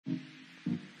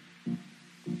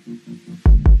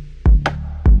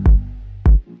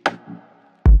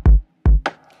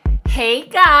Hey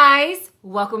guys,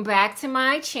 welcome back to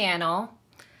my channel.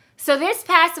 So this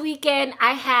past weekend,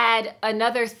 I had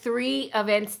another 3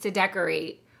 events to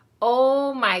decorate.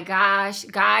 Oh my gosh,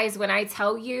 guys, when I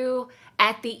tell you,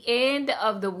 at the end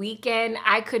of the weekend,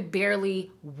 I could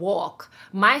barely walk.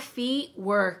 My feet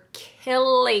were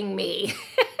killing me.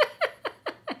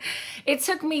 It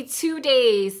took me 2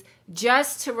 days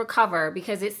just to recover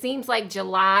because it seems like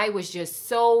July was just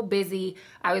so busy.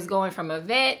 I was going from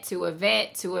event to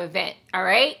event to event, all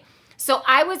right? So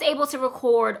I was able to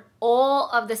record all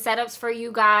of the setups for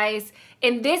you guys.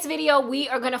 In this video, we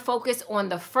are gonna focus on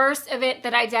the first event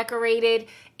that I decorated.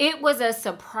 It was a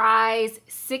surprise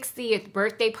 60th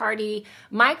birthday party.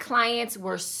 My clients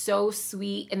were so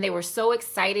sweet and they were so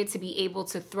excited to be able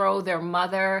to throw their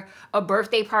mother a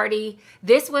birthday party.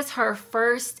 This was her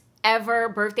first ever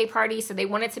birthday party, so they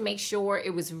wanted to make sure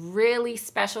it was really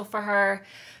special for her.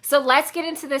 So let's get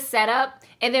into the setup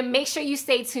and then make sure you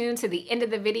stay tuned to the end of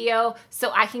the video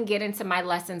so I can get into my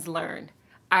lessons learned.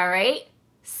 All right,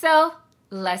 so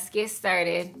let's get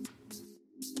started.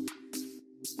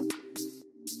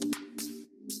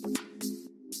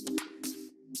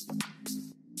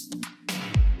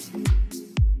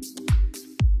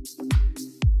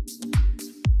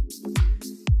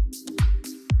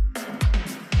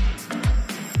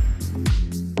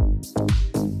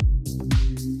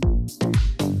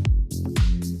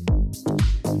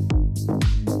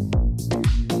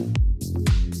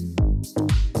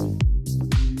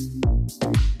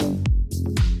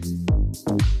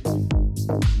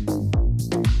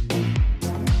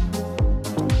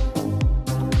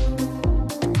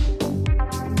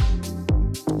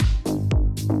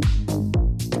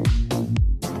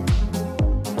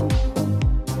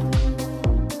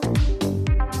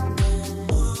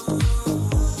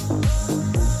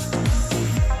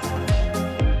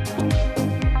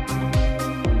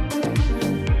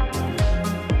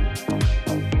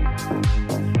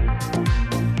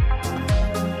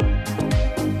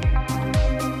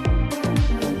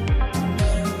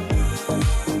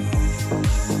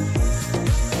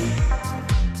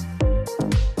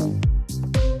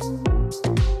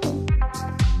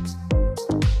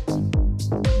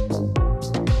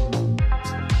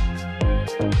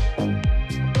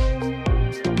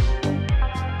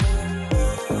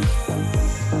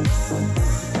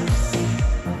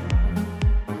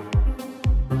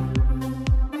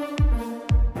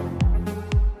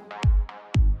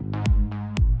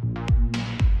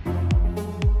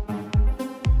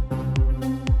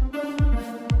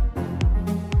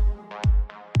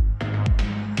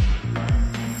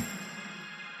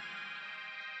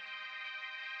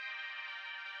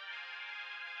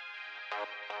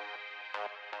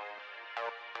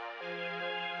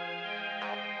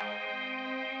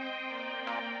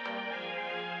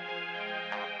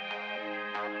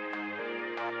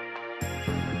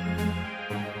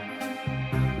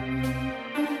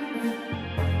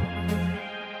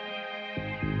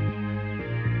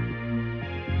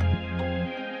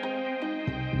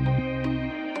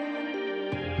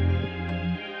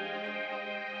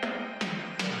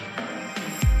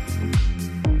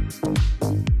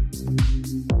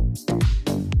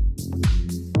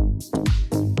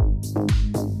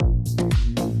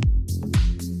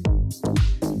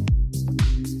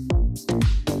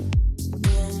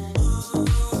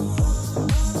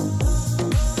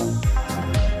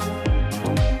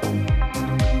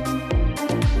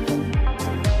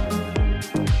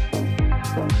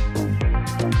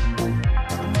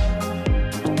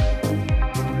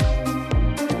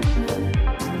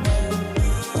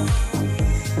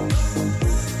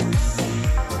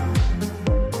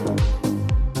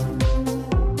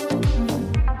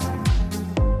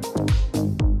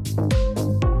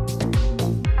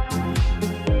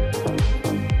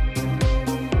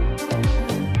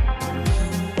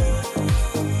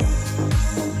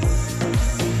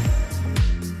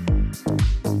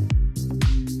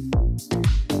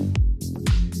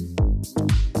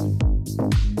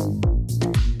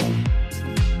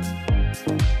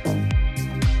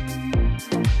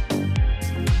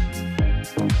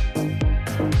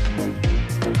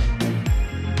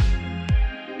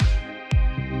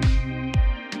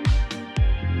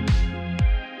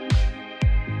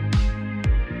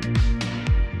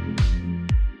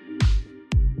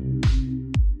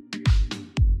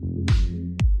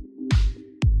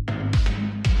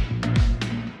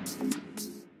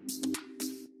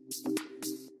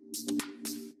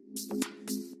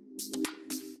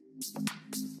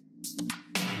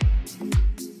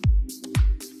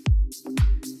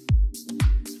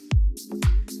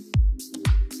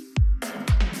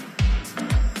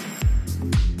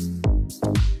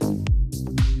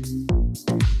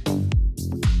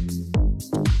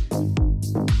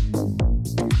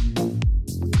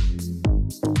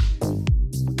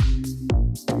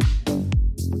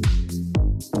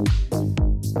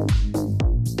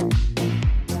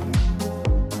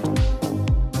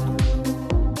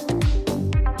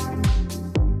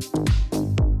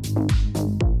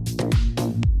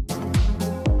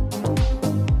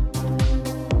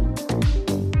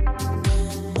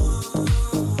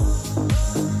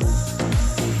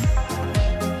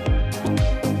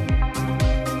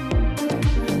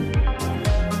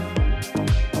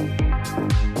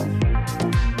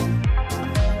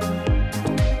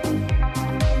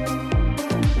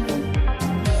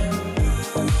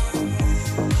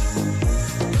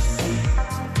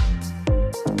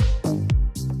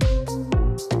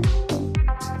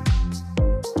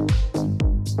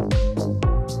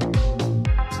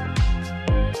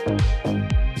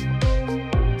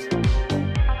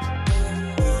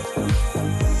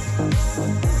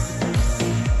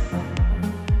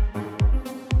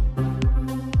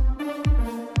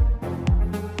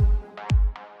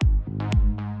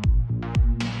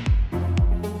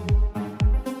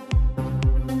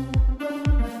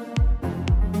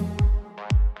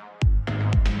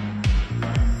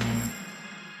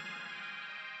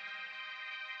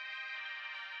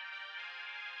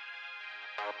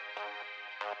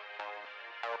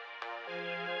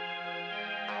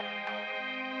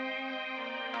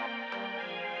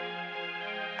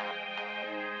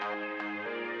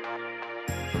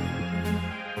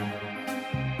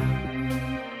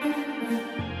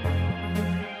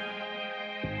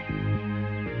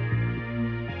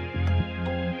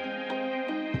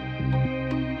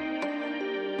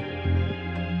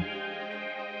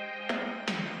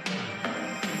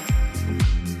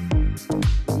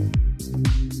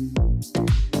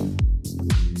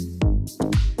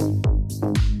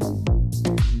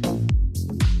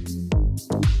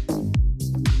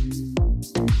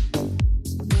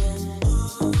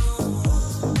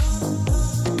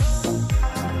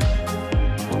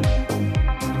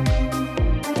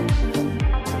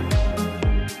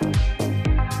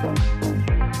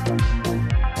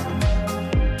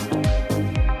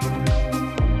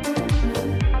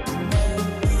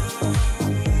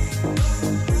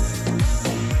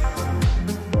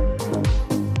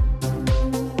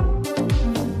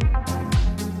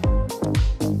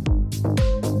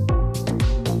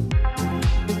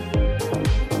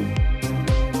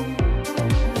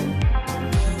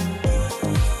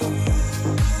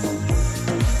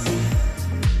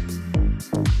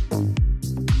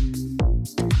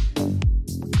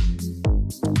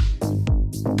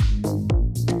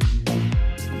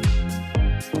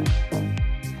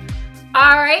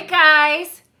 All right,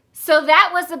 guys. So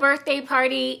that was the birthday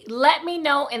party. Let me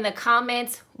know in the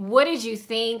comments, what did you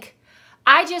think?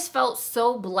 I just felt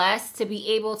so blessed to be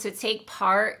able to take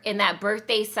part in that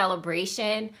birthday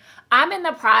celebration. I'm in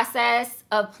the process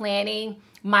of planning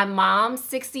my mom's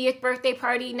 60th birthday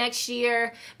party next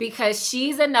year because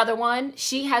she's another one.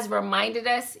 She has reminded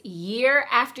us year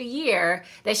after year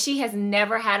that she has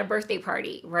never had a birthday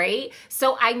party, right?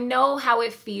 So I know how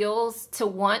it feels to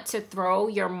want to throw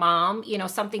your mom, you know,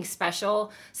 something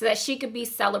special so that she could be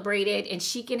celebrated and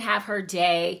she can have her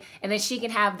day and then she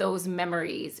can have those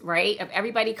memories, right? Of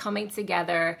everybody coming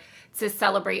together to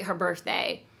celebrate her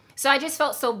birthday. So I just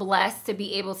felt so blessed to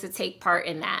be able to take part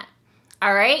in that.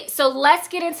 All right, so let's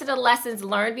get into the lessons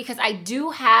learned because I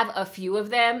do have a few of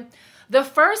them. The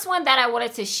first one that I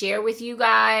wanted to share with you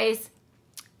guys,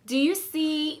 do you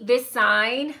see this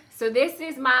sign? So this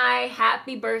is my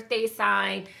happy birthday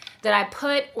sign that I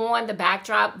put on the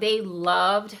backdrop. They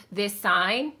loved this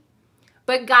sign.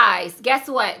 But guys, guess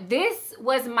what? This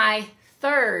was my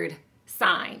third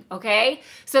sign, okay?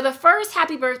 So the first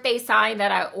happy birthday sign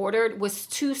that I ordered was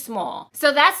too small.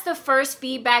 So that's the first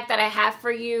feedback that I have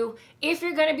for you. If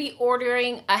you're gonna be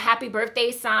ordering a happy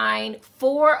birthday sign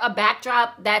for a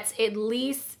backdrop that's at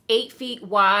least 8 feet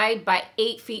wide by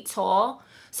 8 feet tall,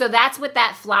 so that's what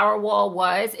that flower wall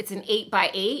was. It's an 8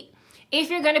 by 8. If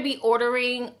you're gonna be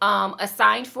ordering a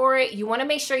sign for it, you wanna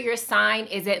make sure your sign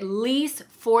is at least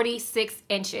 46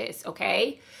 inches,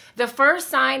 okay? The first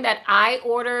sign that I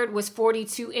ordered was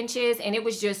 42 inches and it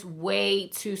was just way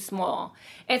too small.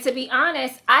 And to be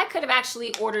honest, I could have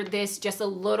actually ordered this just a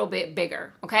little bit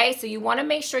bigger, okay? So you wanna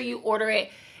make sure you order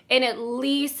it in at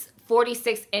least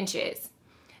 46 inches.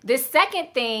 The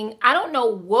second thing, I don't know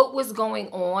what was going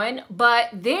on, but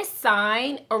this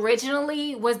sign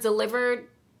originally was delivered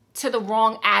to the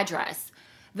wrong address.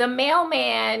 The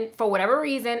mailman, for whatever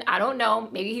reason, I don't know,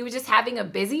 maybe he was just having a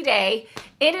busy day,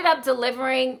 ended up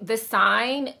delivering the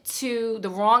sign to the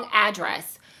wrong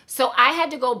address. So I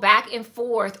had to go back and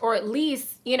forth, or at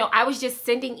least, you know, I was just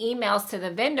sending emails to the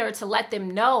vendor to let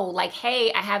them know, like,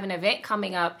 hey, I have an event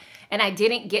coming up and I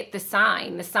didn't get the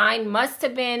sign. The sign must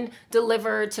have been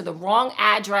delivered to the wrong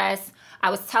address. I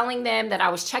was telling them that I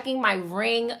was checking my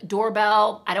Ring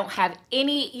doorbell. I don't have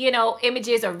any, you know,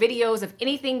 images or videos of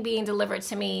anything being delivered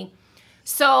to me.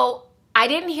 So I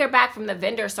didn't hear back from the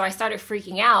vendor, so I started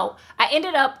freaking out. I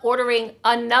ended up ordering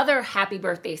another happy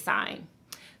birthday sign.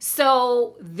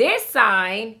 So this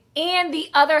sign and the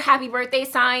other happy birthday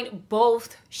sign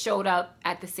both showed up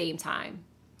at the same time.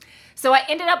 So I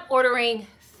ended up ordering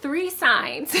 3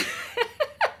 signs,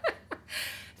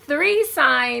 3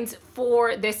 signs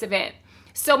for this event.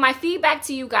 So my feedback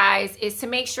to you guys is to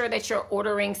make sure that you're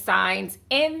ordering signs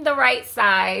in the right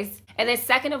size. And then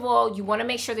second of all, you want to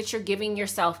make sure that you're giving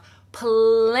yourself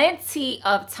plenty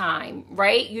of time,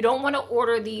 right? You don't want to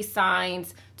order these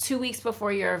signs 2 weeks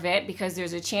before your event because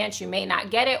there's a chance you may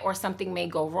not get it or something may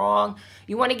go wrong.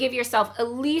 You want to give yourself at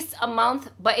least a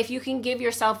month, but if you can give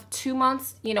yourself 2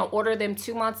 months, you know, order them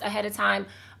 2 months ahead of time,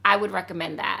 I would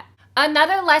recommend that.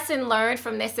 Another lesson learned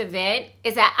from this event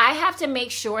is that I have to make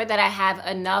sure that I have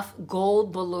enough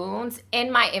gold balloons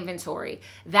in my inventory.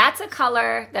 That's a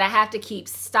color that I have to keep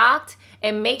stocked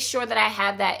and make sure that I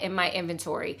have that in my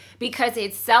inventory because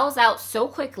it sells out so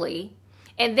quickly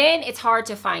and then it's hard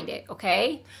to find it,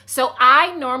 okay? So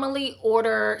I normally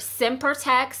order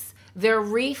Sempertex, their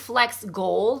Reflex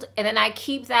Gold, and then I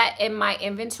keep that in my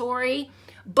inventory.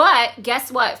 But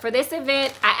guess what? For this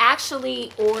event, I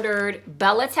actually ordered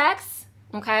Bellatex,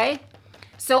 okay?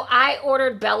 So I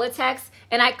ordered Bellatex,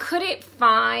 and I couldn't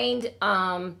find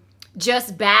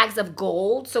just bags of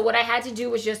gold. So what I had to do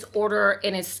was just order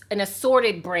an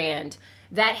assorted brand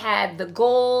that had the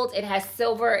gold, it has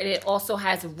silver, and it also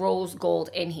has rose gold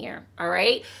in here, all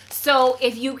right? So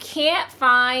if you can't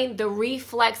find the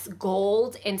Reflex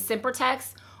Gold in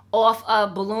Sempertex off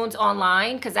of Balloons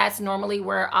Online, because that's normally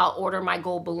where I'll order my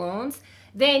gold balloons,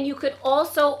 then you could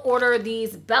also order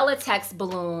these Bellatex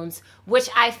balloons, which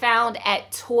I found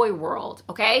at Toy World,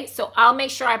 okay? So I'll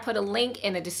make sure I put a link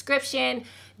in the description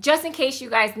just in case you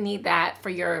guys need that for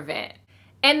your event.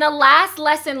 And the last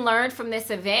lesson learned from this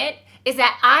event is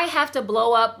that I have to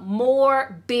blow up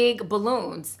more big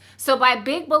balloons. So by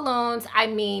big balloons, I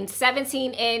mean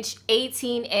 17-inch,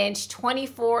 18-inch,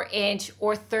 24-inch,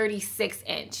 or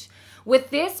 36-inch. With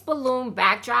this balloon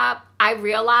backdrop, I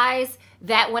realized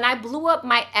that when I blew up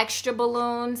my extra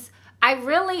balloons, I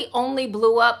really only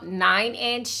blew up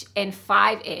 9-inch and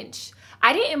 5-inch.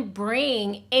 I didn't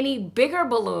bring any bigger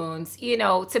balloons, you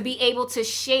know, to be able to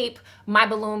shape my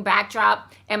balloon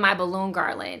backdrop and my balloon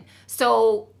garland.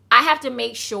 So I have to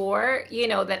make sure, you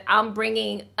know, that I'm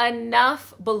bringing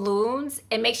enough balloons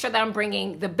and make sure that I'm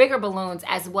bringing the bigger balloons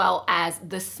as well as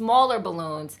the smaller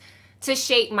balloons to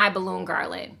shape my balloon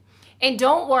garland. And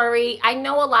don't worry, I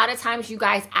know a lot of times you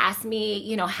guys ask me,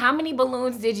 you know, how many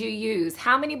balloons did you use?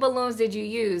 How many balloons did you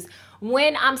use?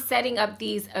 When I'm setting up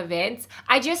these events,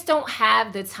 I just don't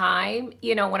have the time,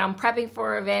 you know, when I'm prepping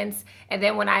for events and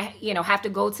then when I, you know, have to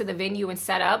go to the venue and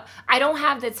set up, I don't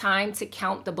have the time to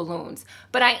count the balloons.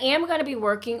 But I am going to be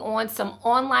working on some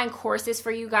online courses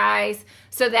for you guys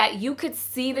so that you could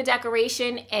see the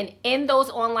decoration. And in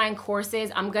those online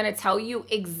courses, I'm going to tell you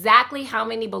exactly how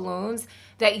many balloons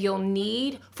that you'll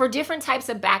need for different types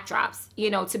of backdrops, you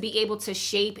know, to be able to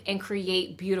shape and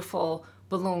create beautiful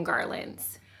balloon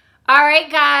garlands. All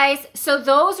right, guys, so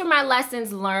those are my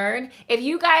lessons learned. If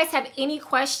you guys have any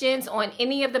questions on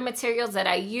any of the materials that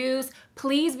I use,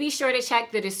 please be sure to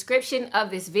check the description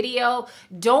of this video.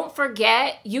 Don't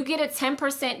forget, you get a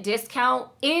 10%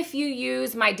 discount if you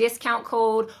use my discount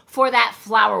code for that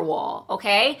flower wall,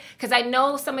 okay? Because I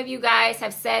know some of you guys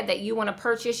have said that you want to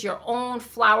purchase your own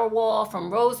flower wall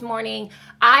from Rose Morning.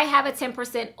 I have a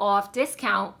 10% off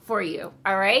discount for you,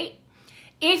 all right?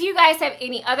 If you guys have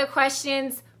any other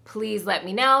questions, please let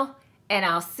me know, and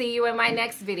I'll see you in my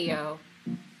next video.